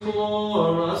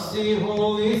for us the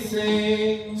holy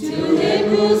saints. To him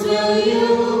whose will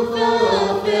you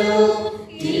fulfill,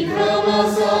 keep from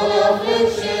us all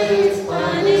afflictions,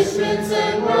 punishments,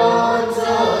 and wrongs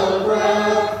of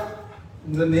wrath.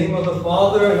 In the name of the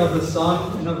Father, and of the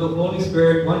Son, and of the Holy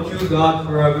Spirit, one true God,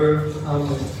 forever.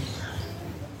 Amen.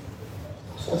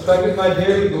 Respected my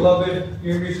dearly beloved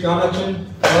dear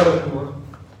Jonathan, God of Lord,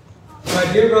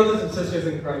 my dear brothers and sisters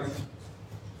in Christ.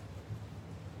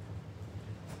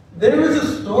 There is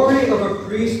a story of a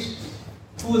priest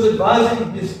who was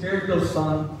advising his spiritual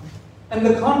son, and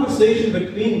the conversation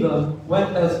between them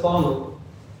went as follows.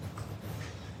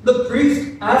 The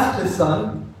priest asked his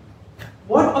son,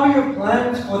 "What are your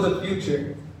plans for the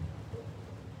future?"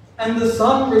 And the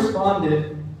son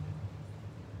responded,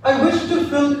 "I wish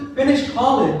to finish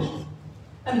college,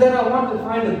 and then I want to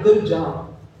find a good job."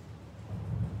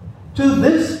 To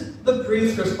this, the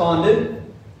priest responded,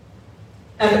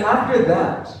 "And after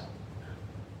that,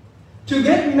 to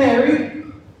get married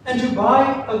and to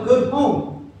buy a good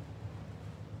home.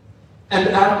 And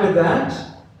after that,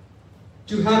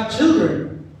 to have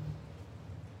children.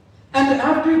 And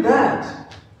after that,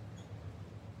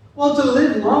 well, to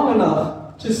live long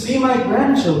enough to see my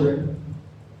grandchildren.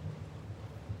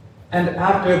 And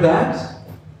after that,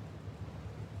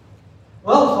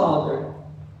 well, Father,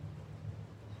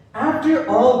 after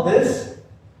all this,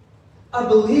 I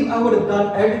believe I would have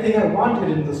done everything I wanted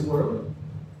in this world.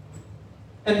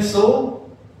 And so,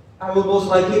 I will most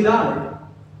likely die."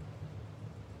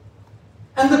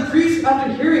 And the priest,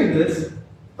 after hearing this,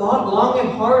 thought long and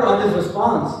hard on his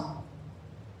response,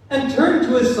 and turned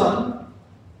to his son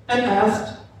and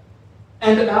asked,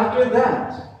 "And after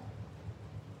that?"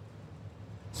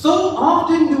 So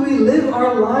often do we live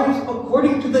our lives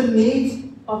according to the needs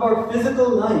of our physical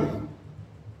life.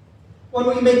 When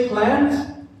we make plans,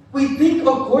 we think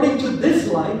according to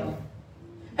this life,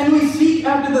 and we seek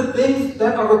after the things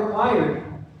that are required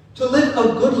to live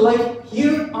a good life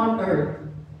here on earth.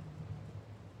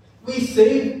 We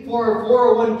save for our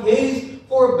 401ks,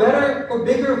 for better or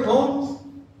bigger homes,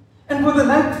 and for the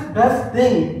next best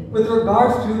thing with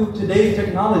regards to today's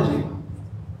technology.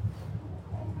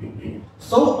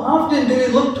 So often do we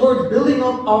look towards building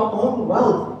up our own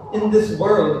wealth in this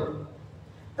world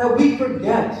that we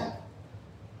forget,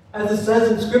 as it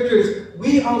says in scriptures,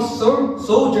 we are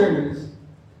sojourners,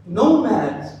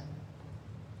 nomads,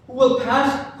 who will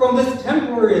pass from this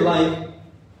temporary life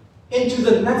into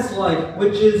the next life,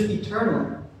 which is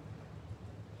eternal.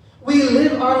 We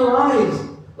live our lives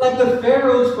like the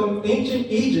pharaohs from ancient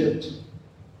Egypt,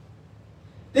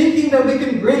 thinking that we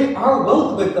can bring our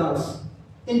wealth with us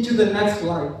into the next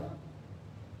life.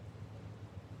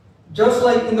 Just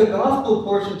like in the gospel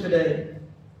portion today,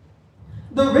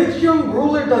 the rich young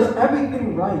ruler does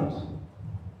everything right.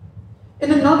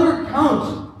 In another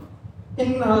account,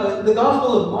 in the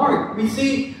Gospel of Mark, we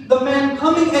see the man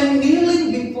coming and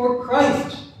kneeling before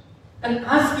Christ and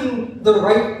asking the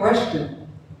right question.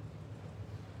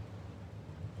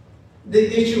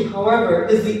 The issue, however,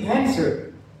 is the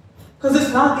answer, because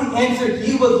it's not the answer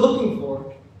he was looking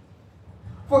for.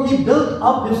 For he built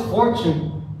up his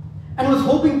fortune and was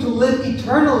hoping to live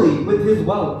eternally with his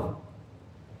wealth.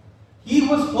 He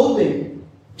was hoping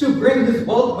to bring his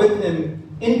wealth with him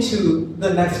into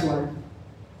the next life.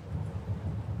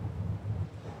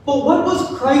 But what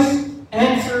was Christ's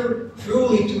answer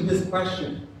truly to his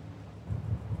question?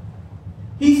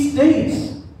 He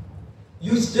states,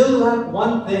 "You still lack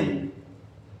one thing.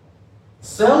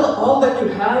 Sell all that you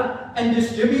have and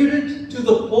distribute it to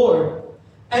the poor,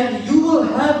 and you will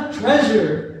have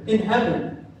treasure in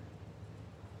heaven."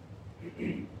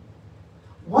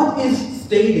 What is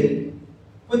stated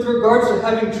with regards to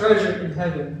having treasure in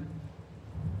heaven?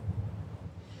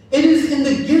 It is in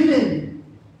the giving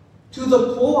to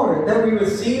the poor that we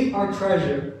receive our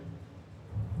treasure.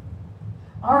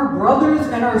 Our brothers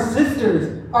and our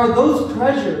sisters are those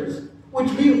treasures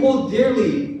which we hold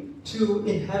dearly to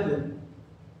in heaven.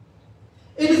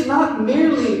 It is not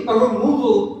merely a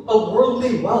removal of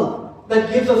worldly wealth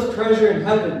that gives us treasure in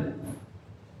heaven.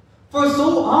 For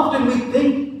so often we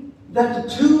think that the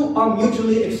two are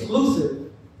mutually exclusive.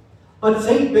 But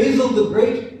St. Basil the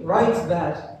Great writes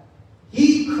that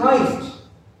He, Christ,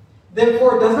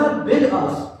 therefore does not bid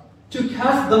us to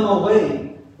cast them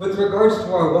away with regards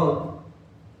to our wealth,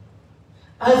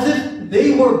 as if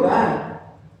they were bad,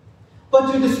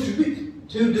 but to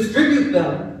distribute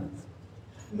them.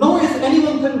 Nor is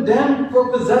anyone condemned for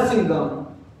possessing them,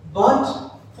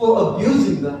 but for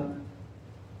abusing them.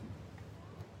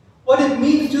 What it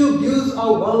means to abuse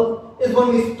our wealth is when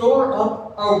we store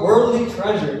up our worldly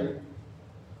treasure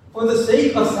for the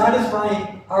sake of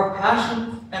satisfying our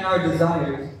passions and our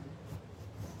desires,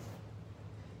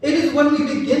 It is when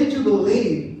we begin to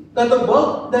believe that the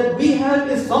wealth that we have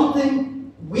is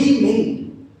something we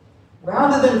made,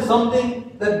 rather than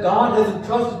something that God has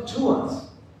entrusted to us.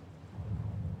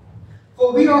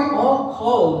 For we are all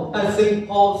called, as St.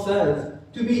 Paul says,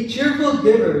 to be cheerful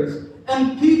givers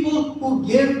and people who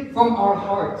give from our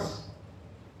hearts.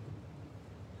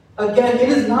 Again, it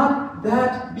is not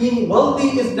that being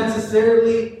wealthy is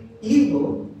necessarily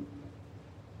evil,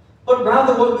 but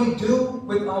rather what we do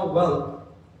with our wealth.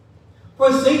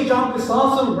 For St. John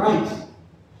Chrysostom writes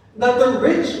that the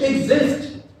rich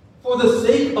exist for the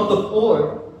sake of the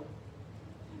poor,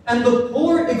 and the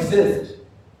poor exist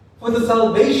for the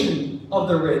salvation of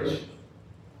the rich.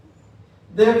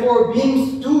 Therefore,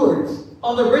 being stewards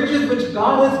of the riches which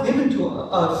God has given to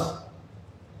us,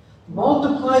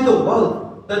 multiply the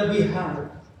wealth that we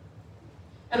have.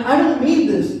 And I don't mean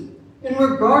this in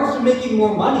regards to making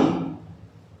more money.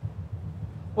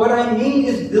 What I mean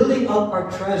is building up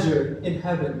our treasure in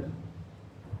heaven,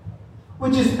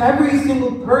 which is every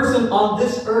single person on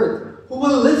this earth who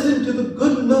will listen to the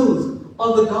good news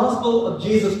of the gospel of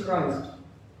Jesus Christ.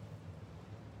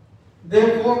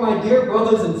 Therefore, my dear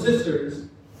brothers and sisters,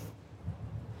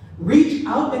 reach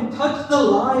out and touch the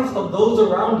lives of those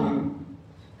around you.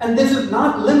 And this is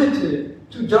not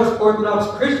limited to just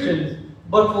Orthodox Christians,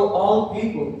 but for all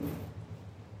people.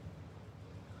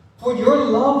 For your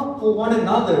love for one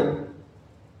another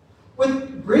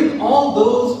would bring all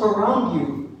those around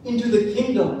you into the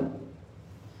kingdom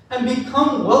and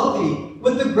become wealthy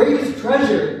with the greatest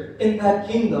treasure in that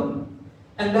kingdom.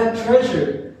 And that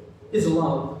treasure is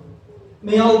love.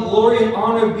 May all glory and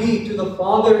honor be to the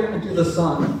Father, and to the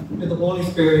Son, and to the Holy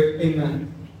Spirit.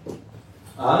 Amen.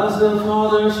 As the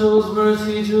Father shows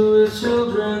mercy to his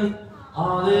children,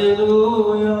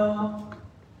 hallelujah,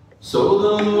 so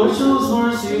the Lord shows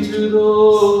mercy to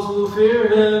those who fear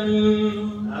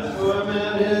him. As for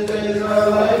men, his days are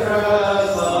like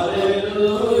grass.